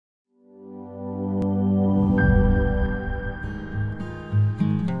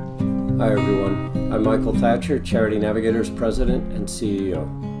Hi everyone, I'm Michael Thatcher, Charity Navigator's President and CEO.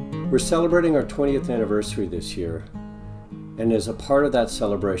 We're celebrating our 20th anniversary this year, and as a part of that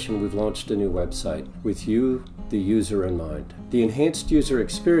celebration we've launched a new website with you, the user, in mind. The enhanced user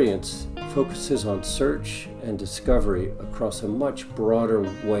experience focuses on search and discovery across a much broader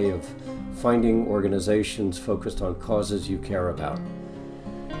way of finding organizations focused on causes you care about.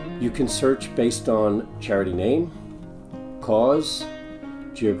 You can search based on charity name, cause,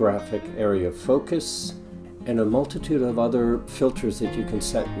 geographic area of focus, and a multitude of other filters that you can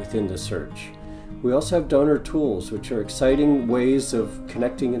set within the search. We also have donor tools, which are exciting ways of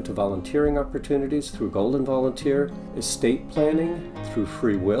connecting into volunteering opportunities through Golden Volunteer, estate planning through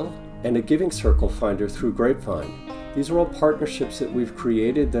Free Will, and a giving circle finder through Grapevine. These are all partnerships that we've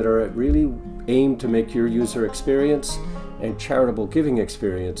created that are really aimed to make your user experience and charitable giving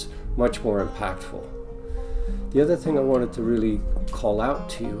experience much more impactful. The other thing I wanted to really call out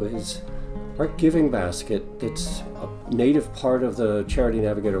to you is our giving basket, that's a native part of the Charity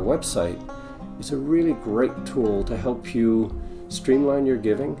Navigator website, is a really great tool to help you streamline your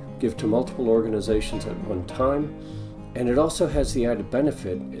giving, give to multiple organizations at one time, and it also has the added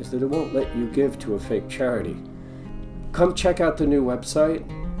benefit is that it won't let you give to a fake charity. Come check out the new website,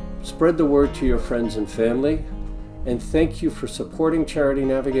 spread the word to your friends and family, and thank you for supporting Charity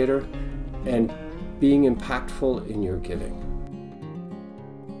Navigator and being impactful in your giving.